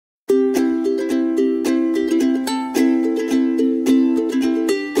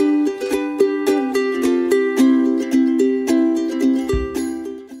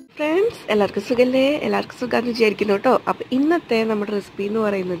എല്ലാവർക്കും സുഖല്ലേ? എല്ലാവർക്കും സുഖമാണെന്ന് വിചാരിക്കുന്നു കേട്ടോ. അപ്പോൾ ഇന്നത്തെ നമ്മുടെ റെസിപ്പി എന്ന്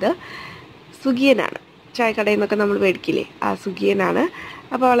പറയുന്നത് സുഖിയനാണ്. ചായക്കടയിൽ നിന്നൊക്കെ നമ്മൾ മേടിക്കില്ലേ, ആ സുഖിയനാണ്.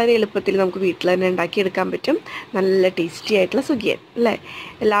 അപ്പോൾ വളരെ എളുപ്പത്തിൽ നമുക്ക് വീട്ടിൽ തന്നെ ഉണ്ടാക്കിയെടുക്കാൻ പറ്റും. നല്ല ടേസ്റ്റി ആയിട്ടുള്ള സുഖിയൻ അല്ലേ?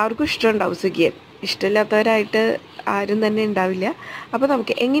 എല്ലാവർക്കും ഇഷ്ടമുണ്ടാവും സുഖിയൻ. ഇഷ്ടമില്ലാത്തവരായിട്ട് ആരും തന്നെ ഉണ്ടാവില്ല. അപ്പോൾ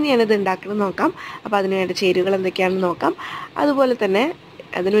നമുക്ക് എങ്ങനെയാണ് ഇത് ഉണ്ടാക്കുന്നത് നോക്കാം. അപ്പോൾ അതിന് വേണ്ട ചേരുവകൾ എന്തൊക്കെയാണെന്ന് നോക്കാം. അതുപോലെ തന്നെ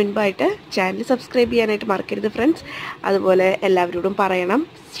അതിനു മുൻപായിട്ട് ചാനൽ സബ്സ്ക്രൈബ് ചെയ്യാനായിട്ട് മറക്കരുത് ഫ്രണ്ട്സ്. അതുപോലെ എല്ലാവരോടും പറയണം,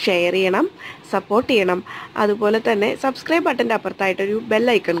 ഷെയർ ചെയ്യണം, സപ്പോർട്ട് ചെയ്യണം. അതുപോലെ തന്നെ സബ്സ്ക്രൈബ് ബട്ടൻ്റെ അപ്പുറത്തായിട്ടൊരു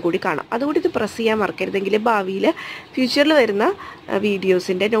ബെൽ ഐക്കൺ കൂടി കാണാം. അതുകൂടി ഇത് പ്രസ് ചെയ്യാൻ മറക്കരുതെങ്കിൽ ഭാവിയിൽ ഫ്യൂച്ചറിൽ വരുന്ന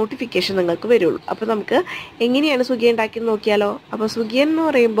വീഡിയോസിൻ്റെ നോട്ടിഫിക്കേഷൻ നിങ്ങൾക്ക് വരുള്ളൂ. അപ്പോൾ നമുക്ക് എങ്ങനെയാണ് സുഖിയൻ ഉണ്ടാക്കിയെന്ന് നോക്കിയാലോ. അപ്പോൾ സുഖിയൻ എന്ന്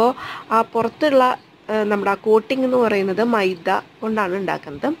പറയുമ്പോൾ ആ പുറത്തുള്ള നമ്മുടെ ആ കോട്ടിംഗ് എന്ന് പറയുന്നത് മൈദ കൊണ്ടാണ്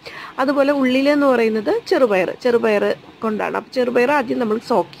ഉണ്ടാക്കുന്നത്. അതുപോലെ ഉള്ളിലെന്ന് പറയുന്നത് ചെറുപയർ കൊണ്ടാണ്. അപ്പോൾ ചെറുപയർ ആദ്യം നമ്മൾ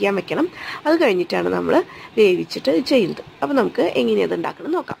സോക്ക് ചെയ്യാൻ വെക്കണം. അത് കഴിഞ്ഞിട്ടാണ് നമ്മൾ വേവിച്ചിട്ട് ചെയ്യുന്നത്. അപ്പോൾ നമുക്ക് എങ്ങനെയത്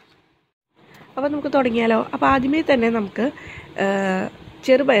ഉണ്ടാക്കണം നോക്കാം. അപ്പോൾ നമുക്ക് തുടങ്ങിയാലോ. അപ്പോൾ ആദ്യമേ തന്നെ നമുക്ക്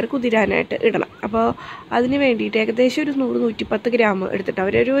ചെറുപയർ കുതിരാനായിട്ട് ഇടണം. അപ്പോൾ അതിന് വേണ്ടിയിട്ട് ഏകദേശം ഒരു 100-110 ഗ്രാം എടുത്തിട്ട്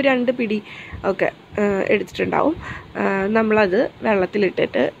അവരൊരു 2 പിടി ഒക്കെ എടുത്തിട്ടുണ്ടാവും. നമ്മളത്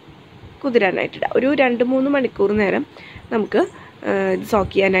വെള്ളത്തിലിട്ടിട്ട് കുതിരാനായിട്ടിടാം. ഒരു 2-3 മണിക്കൂർ നേരം നമുക്ക് ഇത്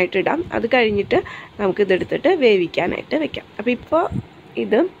സോക്ക് ചെയ്യാനായിട്ട് ഇടാം. അത് കഴിഞ്ഞിട്ട് നമുക്കിതെടുത്തിട്ട് വേവിക്കാനായിട്ട് വെക്കാം. അപ്പോൾ ഇപ്പോൾ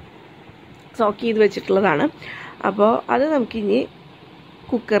ഇത് സോക്ക് ചെയ്ത് വെച്ചിട്ടുള്ളതാണ്. അപ്പോൾ അത് നമുക്കിനി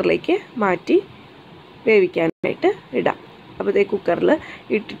കുക്കറിലേക്ക് മാറ്റി വേവിക്കാനായിട്ട് ഇടാം. അപ്പോൾ ഇതേ കുക്കറിൽ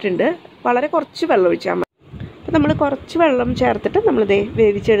ഇട്ടിട്ടുണ്ട്. വളരെ കുറച്ച് വെള്ളം ഒഴിച്ചാൽ മതി. അപ്പോൾ നമ്മൾ കുറച്ച് വെള്ളം ചേർത്തിട്ട് നമ്മളിതേ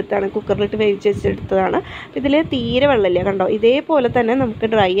വേവിച്ചെടുത്താണ്, കുക്കറിലിട്ട് വേവിച്ചെടുത്തതാണ്. ഇതിൽ തീരെ വെള്ളമില്ല, കണ്ടോ? ഇതേപോലെ തന്നെ നമുക്ക്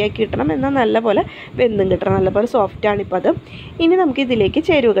ഡ്രൈ ആക്കി കിട്ടണം, എന്നാൽ നല്ലപോലെ വെന്തും കിട്ടണം. നല്ലപോലെ സോഫ്റ്റാണ് ഇപ്പോൾ അത്. ഇനി നമുക്ക് ഇതിലേക്ക്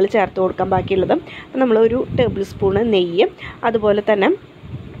ചേരുവകൾ ചേർത്ത് കൊടുക്കാം. ബാക്കിയുള്ളത് നമ്മളൊരു ടേബിൾ സ്പൂണ് നെയ്യ്, അതുപോലെ തന്നെ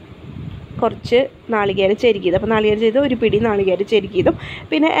കുറച്ച് നാളികേരം ചെരുകിയത്. അപ്പോൾ നാളികേരം ചെയ്ത് ഒരു പിടി നാളികേരം ചെരുകിയതും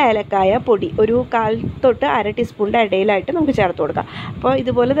പിന്നെ ഏലക്കായ പൊടി ഒരു 1/4 തൊട്ട് 1/2 ടീസ്പൂണിൻ്റെ ഇടയിലായിട്ട് നമുക്ക് ചേർത്ത് കൊടുക്കാം. അപ്പോൾ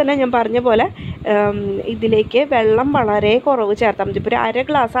ഇതുപോലെ തന്നെ ഞാൻ പറഞ്ഞ പോലെ ഇതിലേക്ക് വെള്ളം വളരെ കുറവ് ചേർത്താൽ മതി. ഇപ്പോൾ ഒരു 1/2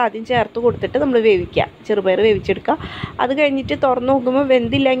 ഗ്ലാസ് ആദ്യം ചേർത്ത് കൊടുത്തിട്ട് നമ്മൾ വേവിക്കുക, ചെറുപയർ വേവിച്ചെടുക്കുക. അത് കഴിഞ്ഞിട്ട് തുറന്ന് നോക്കുമ്പോൾ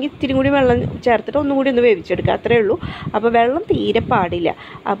വെന്തില്ലെങ്കിൽ ഇത്തിരി കൂടി വെള്ളം ചേർത്തിട്ട് ഒന്നും കൂടി ഒന്ന് വേവിച്ചെടുക്കുക, അത്രയേ ഉള്ളൂ. അപ്പോൾ വെള്ളം തീരെ പാടില്ല.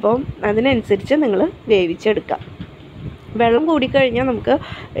 അപ്പം അതിനനുസരിച്ച് നിങ്ങൾ വേവിച്ചെടുക്കുക. വെള്ളം കൂടിക്കഴിഞ്ഞാൽ നമുക്ക്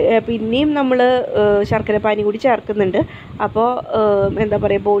പിന്നെയും നമ്മൾ ശർക്കര പാനി കൂടി ചേർക്കുന്നുണ്ട്. അപ്പോൾ എന്താ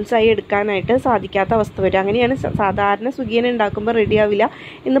പറയുക, ബോൾസായി എടുക്കാനായിട്ട് സാധിക്കാത്ത അവസ്ഥ വരും. അങ്ങനെയാണ് സാധാരണ സുഖിയൻ ഉണ്ടാക്കുമ്പോൾ റെഡിയാവില്ല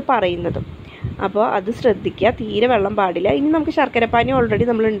എന്ന് പറയുന്നത്. അപ്പോൾ അത് ശ്രദ്ധിക്കുക, തീരെ വെള്ളം പാടില്ല. ഇനി നമുക്ക് ശർക്കര പാനി ഓൾറെഡി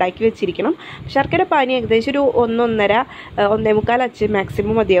നമ്മൾ ഉണ്ടാക്കി വെച്ചിരിക്കണം. ശർക്കര പാനി ഏകദേശം ഒരു 1-1.5 അച്ച്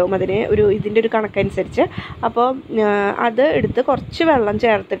മാക്സിമം മതിയാവും അതിന്, ഇതിൻ്റെ ഒരു കണക്കനുസരിച്ച്. അപ്പോൾ അത് എടുത്ത് കുറച്ച് വെള്ളം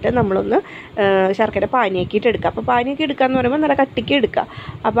ചേർത്തിട്ട് നമ്മളൊന്ന് ശർക്കര പാനിയാക്കിയിട്ട് എടുക്കുക. അപ്പോൾ പാനിയാക്കി എടുക്കുക എന്ന് പറയുമ്പോൾ നല്ല കട്ടിക്ക് എടുക്കുക.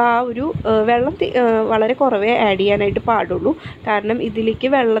 അപ്പോൾ ആ ഒരു വെള്ളം വളരെ കുറവേ ആഡ് ചെയ്യാനായിട്ട് പാടുള്ളൂ. കാരണം ഇതിലേക്ക്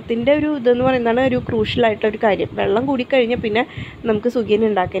വെള്ളത്തിൻ്റെ ഒരു ഇതെന്ന് പറയുന്നതാണ് ഒരു ക്രൂഷ്യലായിട്ടുള്ളൊരു കാര്യം. വെള്ളം കൂടിക്കഴിഞ്ഞാൽ പിന്നെ നമുക്ക് സുഖിയൻ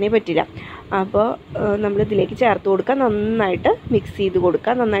ഉണ്ടാക്കാനേ പറ്റില്ല. അപ്പോൾ നമ്മളിതിലേക്ക് ചേർത്ത് കൊടുക്കുക, നന്നായിട്ട് മിക്സ് ചെയ്ത്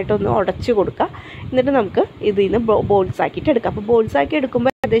കൊടുക്കുക, നന്നായിട്ടൊന്ന് ഉടച്ച് കൊടുക്കുക. എന്നിട്ട് നമുക്ക് ഇതിൽ നിന്ന് ബോൾസ് ആക്കിയിട്ട് എടുക്കാം. അപ്പോൾ ബോൾസ് ആക്കി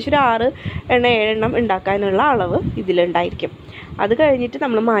എടുക്കുമ്പോൾ ഏകദേശം ഒരു 6 എണ്ണം 7 എണ്ണം ഉണ്ടാക്കാനുള്ള അളവ് ഇതിലുണ്ടായിരിക്കും. അത് കഴിഞ്ഞിട്ട്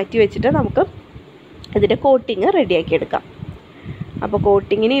നമ്മൾ മാറ്റി വെച്ചിട്ട് നമുക്ക് ഇതിൻ്റെ കോട്ടിങ് റെഡിയാക്കി എടുക്കാം. അപ്പോൾ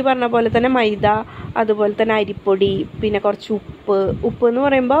കോട്ടിങ്ങിന് ഈ പറഞ്ഞ പോലെ തന്നെ മൈദ, അതുപോലെ തന്നെ അരിപ്പൊടി, പിന്നെ കുറച്ച് ഉപ്പ് എന്ന്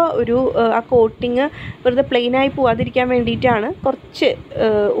പറയുമ്പോൾ ആ കോട്ടിങ് വെറുതെ പ്ലെയിനായി പോവാതിരിക്കാൻ വേണ്ടിയിട്ടാണ് കുറച്ച്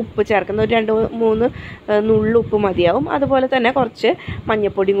ഉപ്പ് ചേർക്കുന്നത്. ഒരു 2-3 നുള്ളു ഉപ്പ് മതിയാവും. അതുപോലെ തന്നെ കുറച്ച്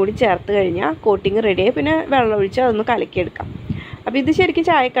മഞ്ഞൾപ്പൊടിയും കൂടി ചേർത്ത് കഴിഞ്ഞാൽ കോട്ടിങ് റെഡിയായി. പിന്നെ വെള്ളം ഒഴിച്ച് അതൊന്ന് കലക്കിയെടുക്കാം. അപ്പോൾ ഇത് ശരിക്കും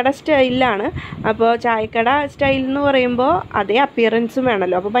ചായക്കട സ്റ്റൈലിലാണ്. അപ്പോൾ ചായക്കട സ്റ്റൈൽ എന്ന് പറയുമ്പോൾ അതേ അപ്പിയറൻസും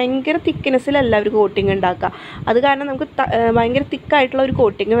വേണമല്ലോ. അപ്പോൾ ഭയങ്കര തിക്നെസ്സിലല്ല ഒരു കോട്ടിങ് ഉണ്ടാക്കുക. അത് കാരണം നമുക്ക് ഭയങ്കര തിക്കായിട്ടുള്ള ഒരു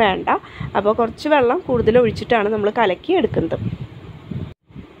കോട്ടിങ് വേണ്ട. അപ്പോൾ കുറച്ച് വെള്ളം കൂടുതൽ ഒഴിച്ചിട്ടാണ് നമ്മൾ കലക്കി എടുക്കുന്നത്.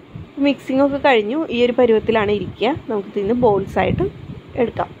 മിക്സിംഗ് ഒക്കെ കഴിഞ്ഞു, ഈ ഒരു പരുവത്തിലാണ് ഇരിക്കുക. നമുക്ക് ഇതിന് ബോൾസായിട്ട്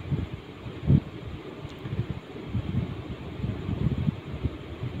എടുക്കാം.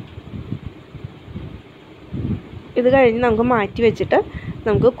 ഇത് കഴിഞ്ഞ് നമുക്ക് മാറ്റി വെച്ചിട്ട്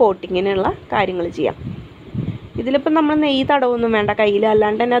നമുക്ക് കോട്ടിങ്ങിനുള്ള കാര്യങ്ങൾ ചെയ്യാം. ഇതിലിപ്പോൾ നമ്മൾ നെയ്യ് തടവൊന്നും വേണ്ട കയ്യിൽ,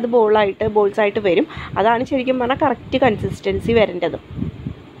 അല്ലാണ്ട് തന്നെ അത് ബോൾസായിട്ട് വരും. അതാണ് ശരിക്കും പറഞ്ഞാൽ കറക്റ്റ് കൺസിസ്റ്റൻസി വരേണ്ടത്.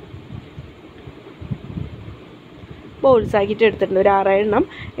 ബോൾസാക്കിയിട്ട് എടുത്തിട്ടുണ്ട്. ഒരു 6 എണ്ണം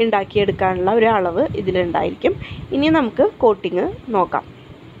ഉണ്ടാക്കിയെടുക്കാനുള്ള ഒരു അളവ് ഇതിലുണ്ടായിരിക്കും. ഇനി നമുക്ക് കോട്ടിങ് നോക്കാം.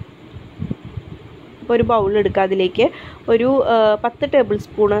 ഇപ്പോൾ ഒരു ബൗൾ എടുക്കുക, അതിലേക്ക് ഒരു 10 ടേബിൾ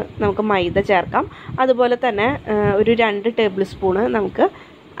സ്പൂണ് നമുക്ക് മൈദ ചേർക്കാം. അതുപോലെ തന്നെ ഒരു 2 ടേബിൾ സ്പൂണ് നമുക്ക്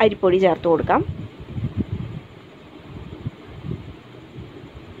അരിപ്പൊടി ചേർത്ത് കൊടുക്കാം.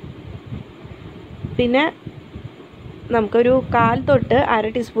 പിന്നെ നമുക്കൊരു 1/4 തൊട്ട്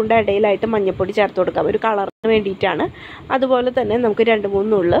 1/2 ടീസ്പൂണിൻ്റെ ഇടയിലായിട്ട് മഞ്ഞൾപ്പൊടി ചേർത്ത് കൊടുക്കാം, ഒരു കളറിന് വേണ്ടിയിട്ടാണ്. അതുപോലെ തന്നെ നമുക്ക് 2-3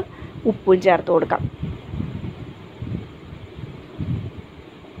 നുള്ള് ഉപ്പും ചേർത്ത് കൊടുക്കാം.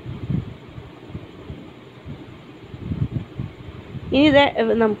 ഇനി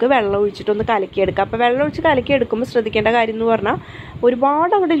ഇത് നമുക്ക് വെള്ളം ഒഴിച്ചിട്ടൊന്ന് കലക്കിയെടുക്കാം. അപ്പോൾ വെള്ളം ഒഴിച്ച് കലക്കിയെടുക്കുമ്പോൾ ശ്രദ്ധിക്കേണ്ട കാര്യം എന്ന് പറഞ്ഞാൽ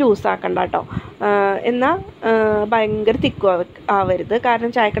ഒരുപാട് അങ്ങോട്ട് ലൂസാക്കണ്ട കേട്ടോ. എന്നാൽ ഭയങ്കര തിക്ക് ആവരുത്.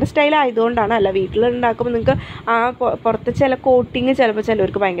 കാരണം ചായക്കട സ്റ്റൈൽ ആയതുകൊണ്ടാണ്. അല്ല വീട്ടിലുണ്ടാക്കുമ്പോൾ നിങ്ങൾക്ക് ആ പുറത്ത് ചില കോട്ടിങ് ചിലപ്പോൾ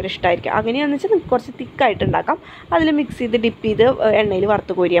ചിലവർക്ക് ഭയങ്കര ഇഷ്ടമായിരിക്കും. അങ്ങനെയാണെന്ന് വെച്ചാൽ നിങ്ങൾക്ക് കുറച്ച് തിക്കായിട്ട് ഉണ്ടാക്കാം. അതിൽ മിക്സ് ചെയ്ത് ഡിപ്പ് ചെയ്ത് എണ്ണയിൽ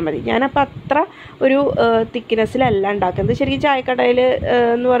വറുത്ത് കോരിയാൽ മതി. ഞാനപ്പോൾ അത്ര ഒരു തിക്നെസ്സിലല്ല ഉണ്ടാക്കുന്നത്. ശരിക്കും ചായക്കടയിൽ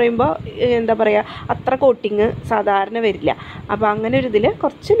എന്ന് പറയുമ്പോൾ എന്താ പറയുക, അത്ര കോട്ടിങ് സാധാരണ വരില്ല. അപ്പോൾ അങ്ങനെ ഒരു ഇതിൽ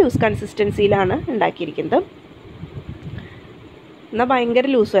കുറച്ച് ലൂസ് കൺസിസ്റ്റൻസിയിലാണ് ഉണ്ടാക്കിയിരിക്കുന്നത്. എന്നാൽ ഭയങ്കര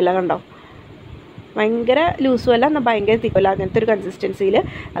ലൂസും അല്ല, കണ്ടോ, ഭയങ്കര ലൂസും അല്ല, എന്നാൽ ഭയങ്കര തിക്കുമല്ല, അങ്ങനത്തെ ഒരു കൺസിസ്റ്റൻസിയിൽ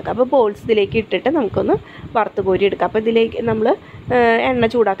ആക്കാം. അപ്പോൾ ബോൾസ് ഇതിലേക്ക് ഇട്ടിട്ട് നമുക്കൊന്ന് വറുത്ത് കോരി എടുക്കാം. അപ്പോൾ ഇതിലേക്ക് നമ്മൾ എണ്ണ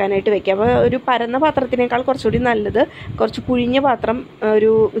ചൂടാക്കാനായിട്ട് വെക്കാം. അപ്പോൾ ഒരു പരന്ന പാത്രത്തിനേക്കാൾ കുറച്ചുകൂടി നല്ലത് കുറച്ച് കുഴിഞ്ഞ പാത്രം, ഒരു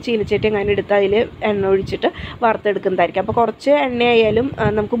ചീനച്ചട്ടി അങ്ങനെ എടുത്ത് അതിൽ എണ്ണ ഒഴിച്ചിട്ട് വറുത്തെടുക്കുന്നതായിരിക്കും. അപ്പോൾ കുറച്ച് എണ്ണയായാലും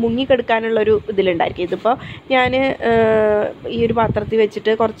നമുക്ക് മുങ്ങിക്കെടുക്കാനുള്ളൊരു ഇതിലുണ്ടായിരിക്കും. ഇതിപ്പോൾ ഞാൻ ഈ ഒരു പാത്രത്തിൽ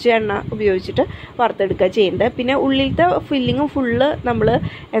വെച്ചിട്ട് കുറച്ച് എണ്ണ ഉപയോഗിച്ചിട്ട് വറുത്തെടുക്കുക ചെയ്യുന്നത്. പിന്നെ ഉള്ളിലത്തെ ഫില്ലിങ്ങും ഫുള്ള് നമ്മൾ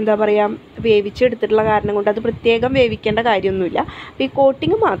എന്താ പറയുക വേവിച്ചെടുത്തിട്ടുള്ള കാരണം കൊണ്ട് അത് പ്രത്യേകം വേവിക്കേണ്ട കാര്യമൊന്നുമില്ല. അപ്പോൾ ഈ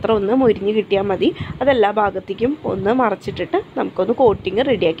കോട്ടിങ് മാത്രം ഒന്ന് മൊരിഞ്ഞ് കിട്ടിയാൽ മതി. അതെല്ലാ ഭാഗത്തേക്കും ഒന്ന് മറച്ചിട്ടിട്ട് നമുക്കൊന്ന് കോട്ടിങ്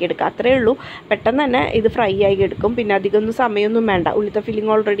റെഡിയാക്കി എടുക്കാം. അത്രയേ ഉള്ളൂ. പെട്ടെന്ന് തന്നെ ഇത് ഫ്രൈ ആയി എടുക്കും. പിന്നെ അധികമൊന്നും സമയമൊന്നും വേണ്ട. ഉള്ളിലത്തെ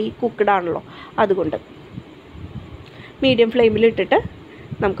ഫില്ലിങ് ഓൾറെഡി കുക്ക്ഡ് ആണല്ലോ, അതുകൊണ്ട് മീഡിയം ഫ്ലെയിമിൽ ഇട്ടിട്ട്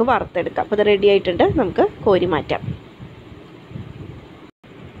നമുക്ക് വറുത്തെടുക്കാം. അപ്പോൾ ഇത് റെഡി ആയിട്ടുണ്ട്. നമുക്ക് കോരി മാറ്റാം.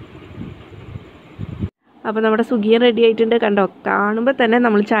 അപ്പോൾ നമ്മുടെ സുഗിയൻ റെഡി ആയിട്ടുണ്ട്. കണ്ടോ, കാണുമ്പോൾ തന്നെ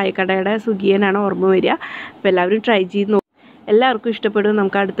നമ്മൾ ചായക്കടയുടെ സുഗിയനാണ് ഓർമ്മ വരിക. അപ്പോൾ എല്ലാവരും ട്രൈ ചെയ്ത് നോക്കും. എല്ലാവർക്കും ഇഷ്ടപ്പെടും.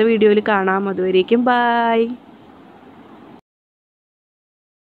 നമുക്ക് അടുത്ത വീഡിയോയിൽ കാണാം. അതുവരേക്കും ബൈ.